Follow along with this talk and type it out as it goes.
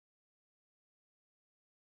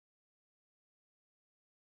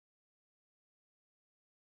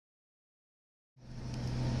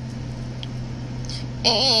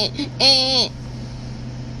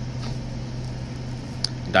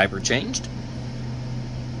Diaper changed?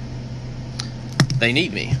 They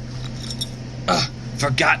need me.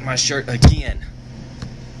 Forgot my shirt again.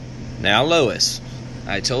 Now, Lois,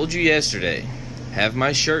 I told you yesterday, have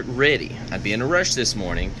my shirt ready. I'd be in a rush this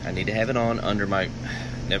morning. I need to have it on under my...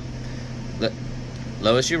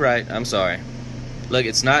 Lois, you're right. I'm sorry. Look,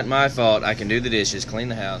 it's not my fault. I can do the dishes, clean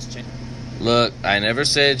the house. Look, I never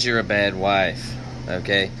said you're a bad wife,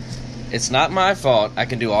 okay? It's not my fault. I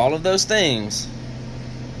can do all of those things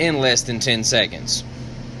in less than 10 seconds.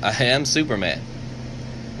 I am Superman.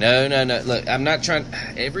 No. Look, I'm not trying...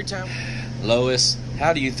 Every time... Lois,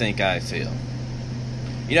 how do you think I feel?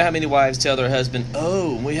 You know how many wives tell their husband,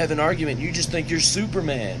 oh, when we have an argument, you just think you're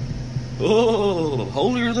Superman. Oh,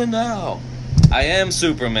 holier than thou. I am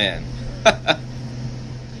Superman.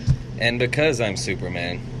 And because I'm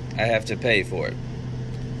Superman, I have to pay for it.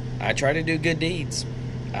 I try to do good deeds.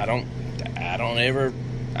 I don't ever...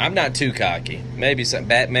 I'm not too cocky. Maybe some...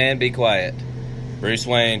 Batman, be quiet. Bruce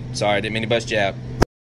Wayne, sorry, didn't mean to bust you out.